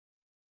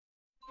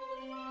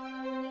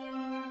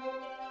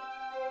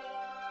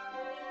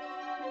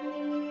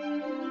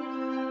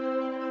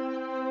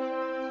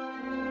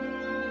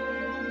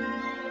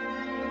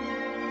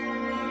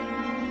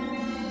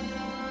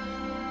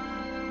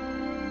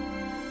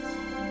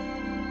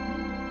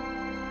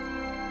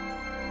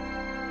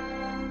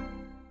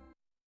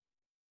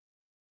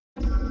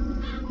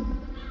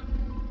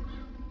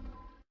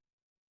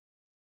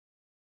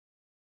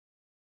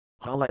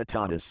Hola a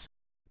todos.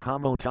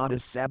 Como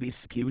todos sabes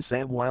que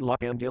usamos la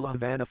pandilla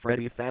Havana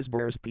Freddy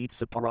Fazbear's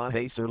Pizza para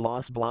hacer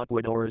los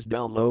bloqueadores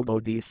del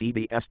logo de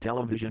CBS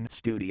Television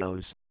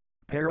Studios.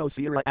 Pero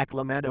será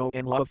aclamado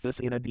en la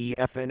oficina de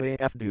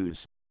FNAF2.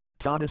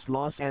 Todos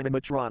los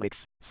animatronics,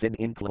 sin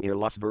incluir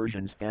las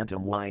versions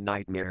Phantom y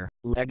Nightmare,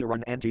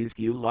 llegaron antes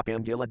que la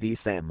pandilla de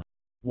Sam.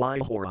 Y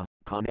ahora,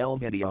 con el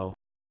video.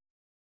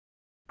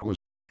 Pues,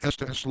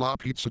 esta es la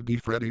pizza de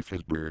Freddy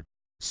Fazbear.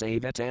 Se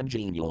ve tan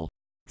genial.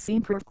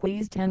 Siempre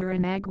quis tener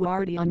una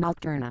guardia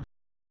nocturna.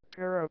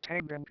 Pero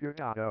tengan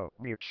cuidado,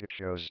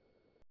 muchachos.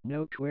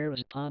 No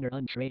quieras poner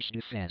un trace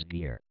de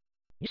Fazbear.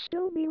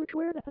 Esto me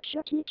recuerda a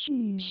Chuck E.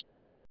 Cheese.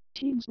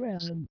 Teens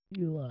Razan,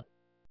 Eula.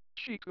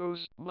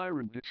 Chicos,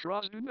 Myron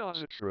detrás de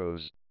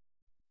nosotros.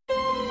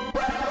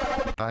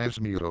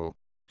 Dios mío.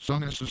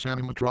 Son esos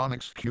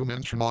animatronics que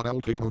mencionó el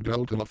tipo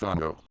del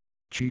teléfono.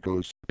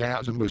 Chicos,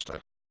 en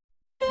lista.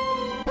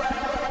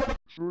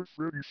 Soy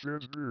Freddy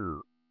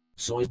Fazbear.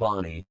 Soy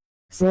Bonnie.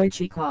 Soy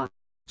Chee-Caa.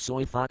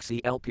 Soy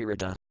Foxy el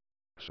Pirata.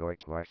 Soy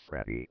Toy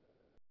Freddy.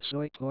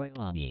 Soy Toy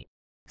Lonnie.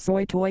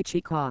 Soy Toy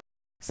Chee-Caa.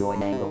 Soy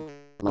Mango.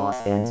 Los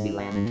fans me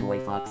llaman Toy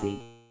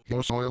Foxy.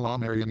 Yo soy la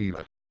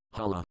Marianita.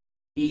 Hola.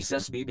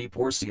 Es BB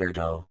por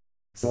cierto.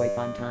 Soy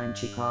Funtime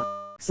Chica.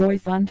 Soy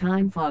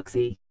Funtime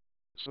Foxy.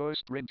 Soy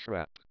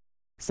Springtrap.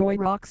 Soy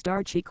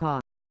Rockstar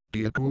Chee-Caa.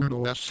 De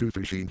acuerdo es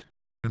suficiente.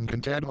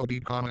 Encantado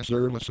de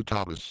conocerlas a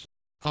todos.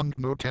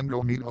 No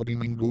tengo miedo de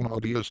ninguno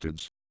de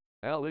ustedes.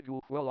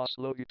 Aligual los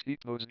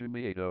logatitos de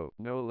miedo,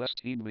 no les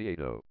tiene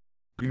miedo.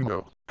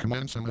 Bueno,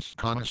 comencemos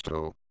con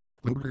esto.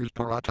 Bloopers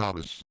para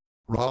todos.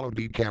 Rollo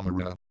de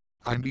cámara.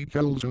 Indica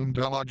el zoom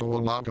del audio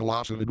a la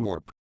velocidad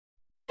warp.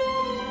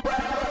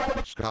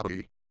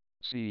 Scotty.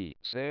 Sí,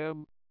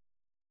 Sam.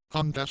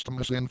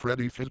 Estamos en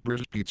Freddy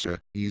Fazbear's Pizza.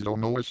 Eso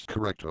no es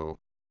correcto.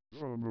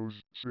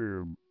 Vamos,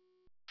 Sam.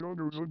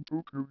 Danos un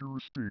poco de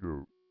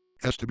respeto.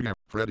 Está bien,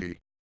 Freddy.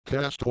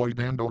 Te estoy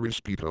dando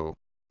respeto.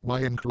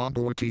 Y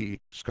incluido a ti,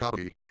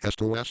 Scotty.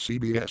 Esto es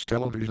CBS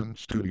Television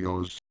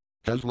Studios.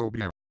 Hazlo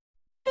bien.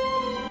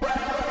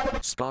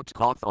 Scott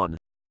Cawthon.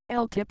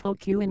 El tipo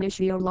que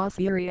inició la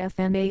serie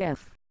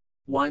FNAF.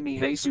 Y mi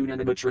Jesu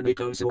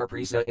animatronico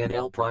sorpresa en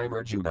el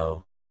primer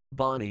judo.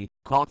 Bonnie,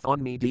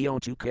 Cawthon me dio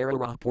tu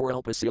carrera por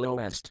el pasillo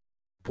est.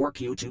 Por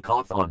que tu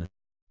Cawthon.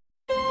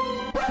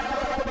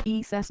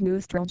 Ese es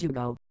nuestro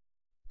judo.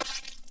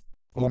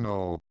 Oh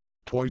no.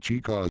 Toy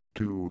Chica,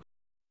 too.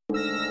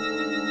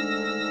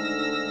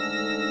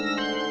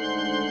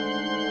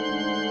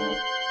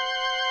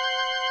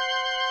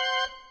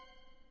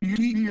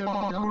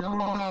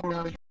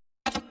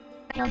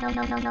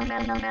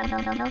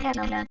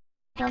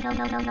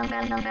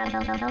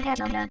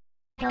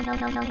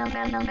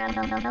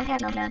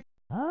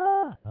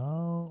 Ah,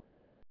 oh.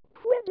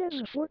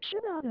 Puedes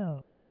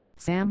afortunado.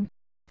 Sam.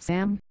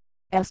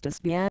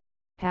 Estás bien?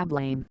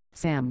 Hablame,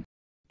 Sam.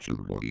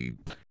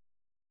 Juliet.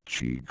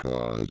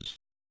 Chicas.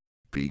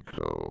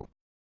 Pico.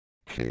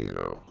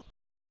 Keo.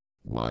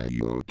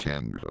 Yo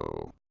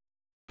tengo.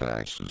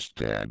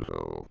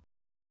 Asustado.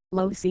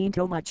 Lo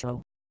siento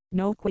mucho.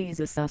 No quis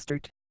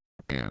asustarte.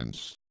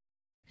 Ans.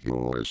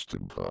 Yo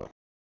estaba.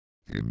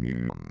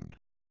 Immune.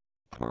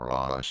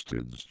 Para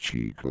ustedes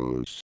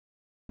chicos.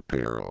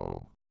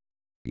 Pero.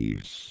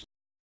 Es.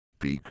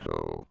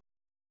 Pico.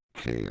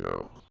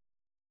 Keo.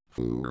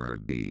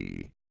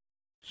 Furdi.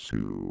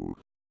 Su.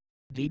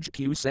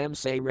 DQ Sam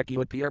se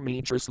recuperar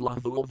mientras la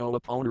vuelvo a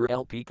poner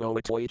el pico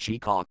a Toy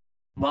Chica.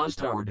 Más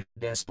tarde,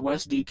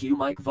 después de que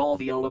Mike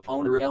volvió a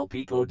poner el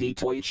pico de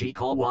Toy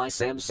Chica y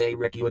Sam se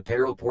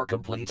recuperó por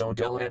completo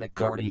del ataque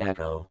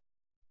cardíaco.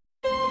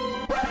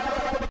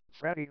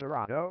 Freddy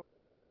Dorado.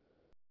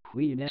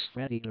 ¿Quién es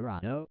Freddy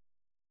Dorado?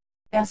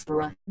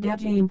 Espera,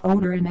 déjame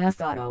poner en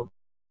estado.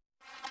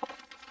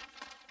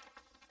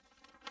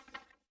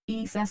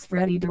 Ese es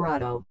Freddy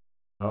Dorado.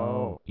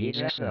 Oh, he's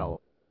SL.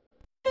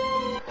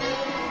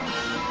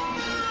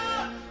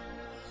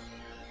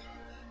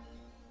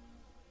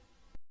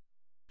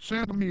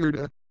 Santa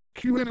mierda.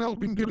 QNL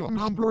bendito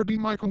nombre de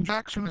Michael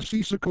Jackson es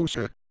esa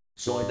cosa.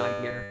 Soy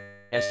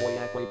Nightmare. Estoy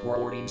aquí por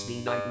órdenes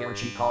de Nightmare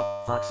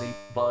Chica, Foxy,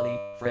 Bonnie,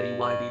 Freddy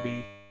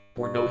YBB.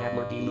 Por no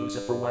hablar de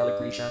Lucifer y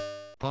Lucrecia.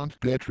 Pont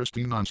detrás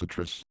de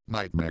nosotros,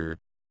 Nightmare.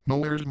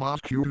 No eres más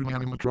que un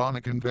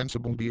animatronic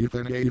invencible de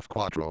FNAF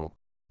 4.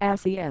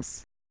 Así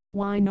es.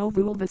 Why no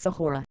vulvas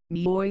ahora,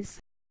 mi boys?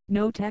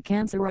 No te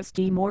cansarás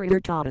de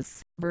morir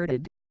todos,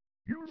 verdad?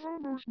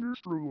 Usamos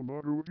nuestro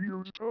llamado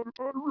Dios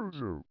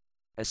Todopoderoso.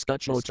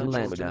 Escucho tu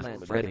lambda,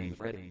 Freddy.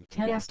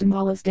 Te está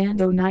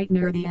molestando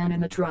Nightmare the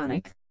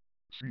animatronic?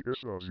 Si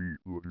es así,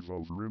 lo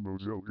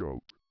devolveremos el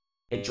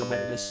golpe.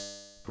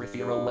 Tremendous.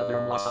 Prefiero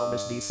leather las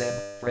almas de Sam,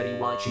 Freddy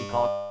y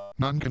Chica.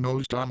 Nunca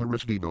nos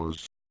estamos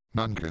vivos.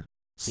 Nunca.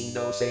 Si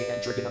no se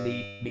entregan a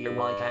mí, mira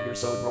y caer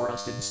son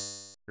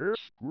morastins.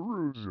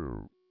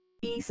 Escuroso.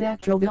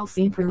 Exacto vil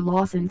siempre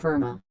los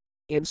enferma.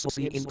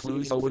 Insulsi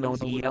incluso uno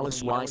de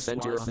LSY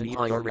Center of the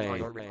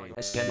IRA.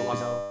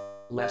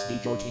 Escandaloso. Las de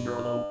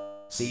Jotinurlo.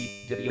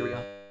 Si, Diviria.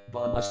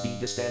 Bombas de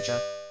distancia.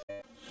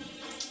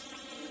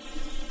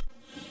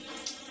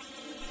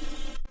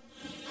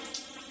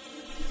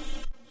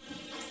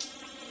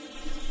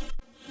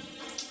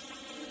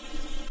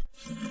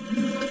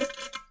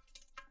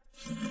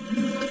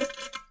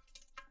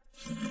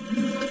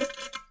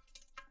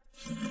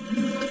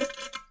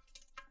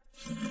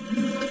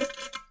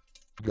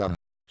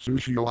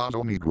 Sushi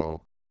Lazo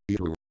Negro.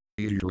 Eater.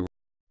 Eater.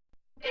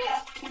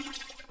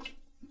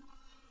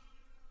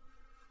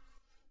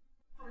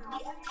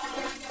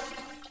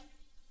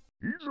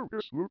 Eso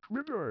es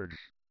Bloqueadores.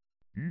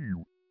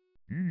 Ew.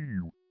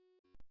 Ew.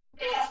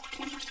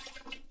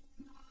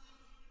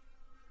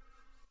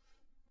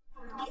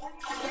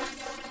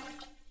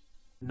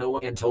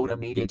 Noah and Toda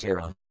Media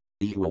Terra.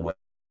 Ewa.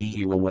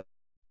 Ewa.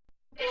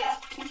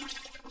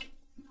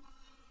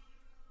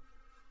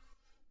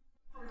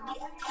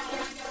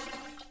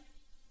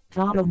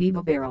 Todo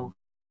Neva Barrow.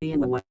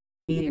 Ewa.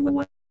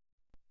 Ewa.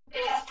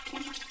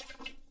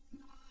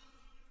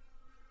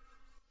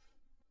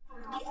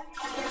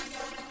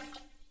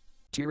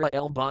 Tira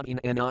el Bodin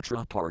en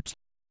otra part.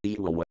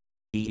 Ewa.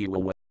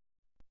 Ewa.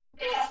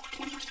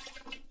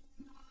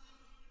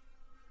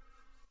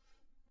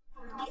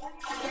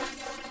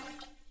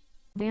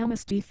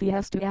 Vamos de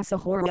fiesta essa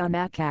hora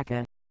na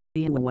caca.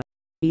 Ewa.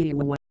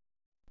 Ewa.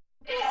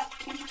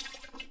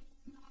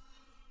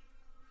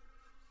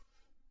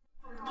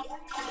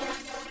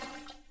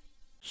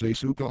 Se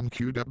supon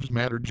que debs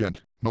matter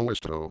gent. No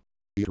esto.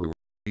 Eater.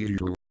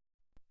 Eater.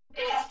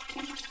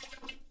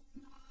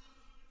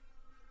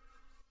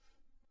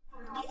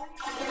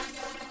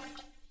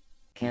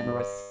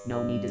 Cameras,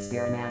 no need to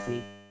spare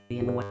Massey.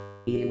 Ewa.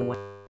 Ewa.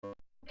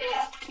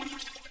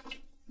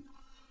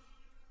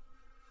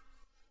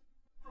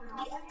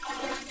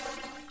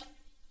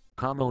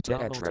 Como te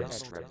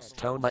atreves?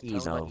 Toma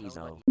Iso.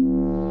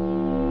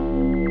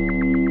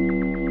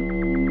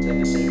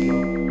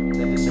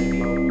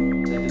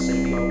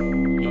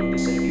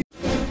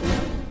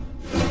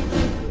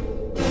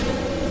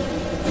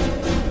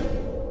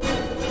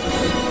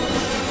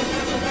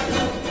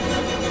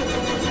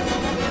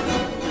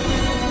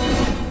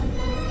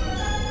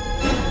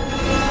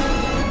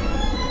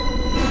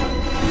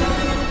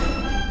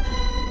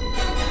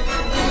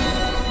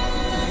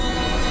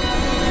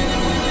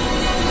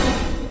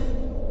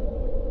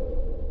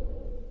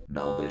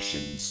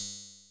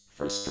 Malditions.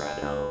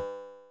 Frustrato.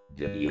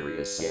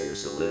 Delirious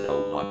airs a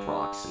little la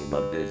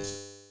proxima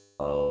vis.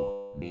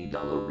 Oh, mi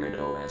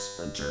dolorino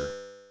espanter.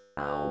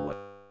 Ow.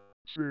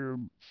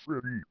 Sam,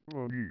 Freddy,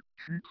 Bonnie,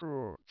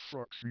 Chica,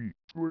 Foxy,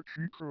 Toy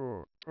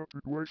Chica,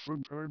 Puppet Wife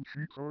and Time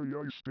Chica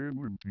y Stan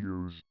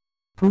Limpios.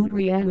 Put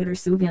realiter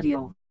su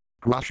video.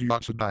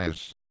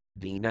 Gracias.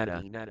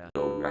 Dinetta.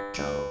 Do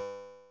recto.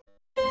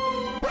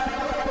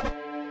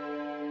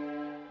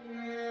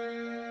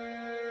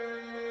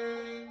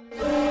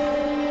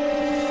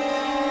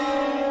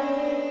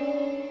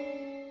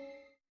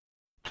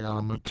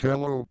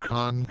 Calmatello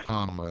con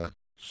calma,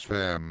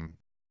 Sven.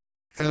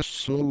 Es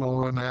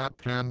solo una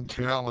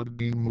pantalla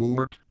de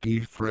muerte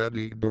de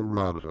Freddy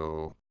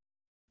Dorado.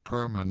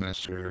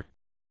 Permanecer.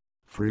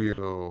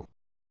 Frío.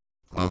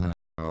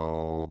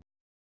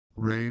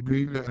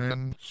 Repita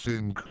en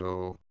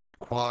 5,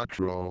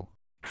 4,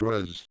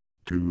 3,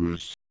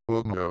 2,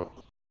 1.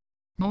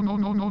 No,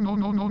 Malgam,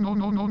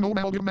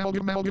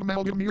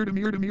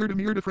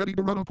 Freddy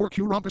Dorado por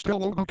Q Rompus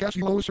Tello, no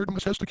Cassie Lois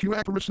Certimus Hesta Q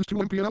Apparitions to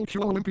Olympiad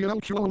Q.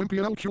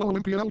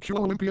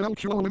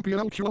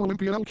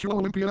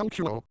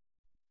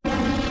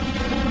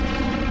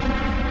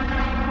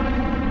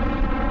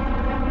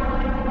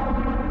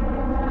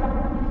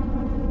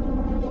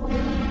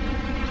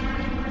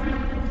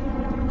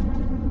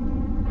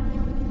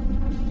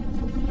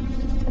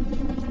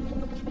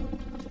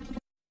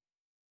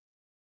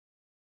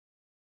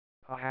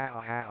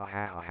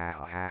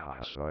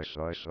 Soy,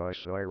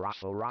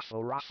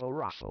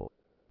 Russell.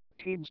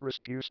 Teams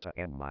respuesta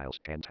en miles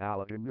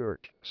cantala de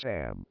Nurt,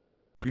 Sam.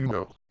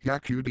 Pino,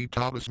 yacu de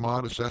todas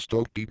modas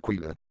esto de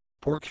quita.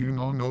 Por Q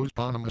no nos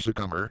ponemos a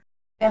comer.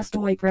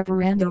 Estoy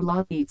preparando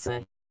la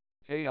pizza.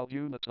 Hey,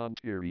 alguna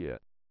tonteria.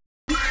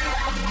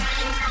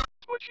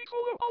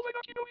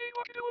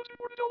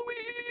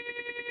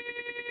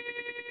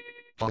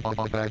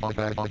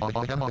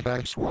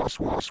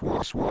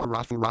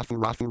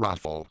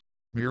 Raffle.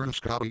 Mira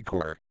Scotty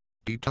Core.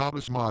 De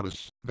todas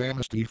modas,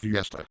 vamos de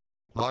fiesta.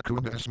 La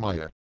cuna es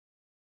maya.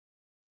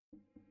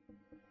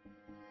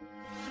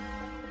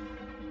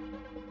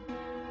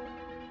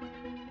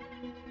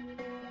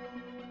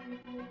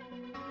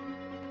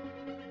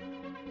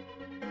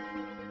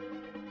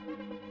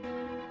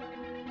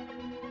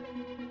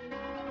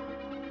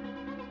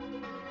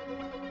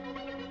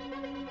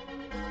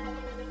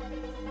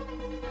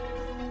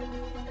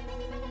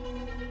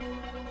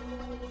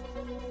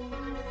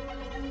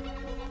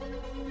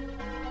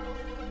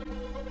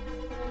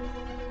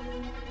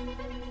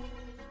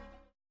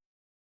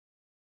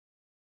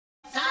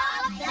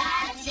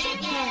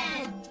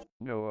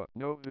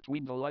 No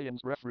between the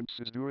lions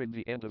references during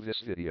the end of this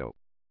video.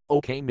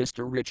 Okay,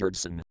 Mr.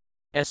 Richardson.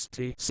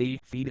 STC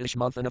Fetish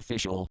Month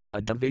Official,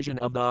 a division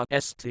of the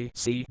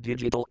STC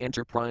Digital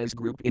Enterprise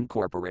Group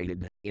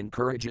Incorporated,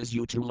 encourages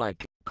you to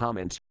like,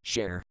 comment,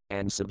 share,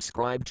 and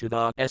subscribe to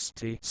the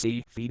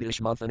STC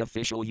Fetish Month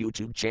Official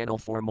YouTube channel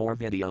for more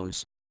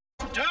videos.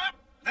 Stop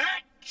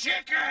that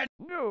chicken!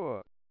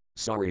 No.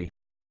 Sorry.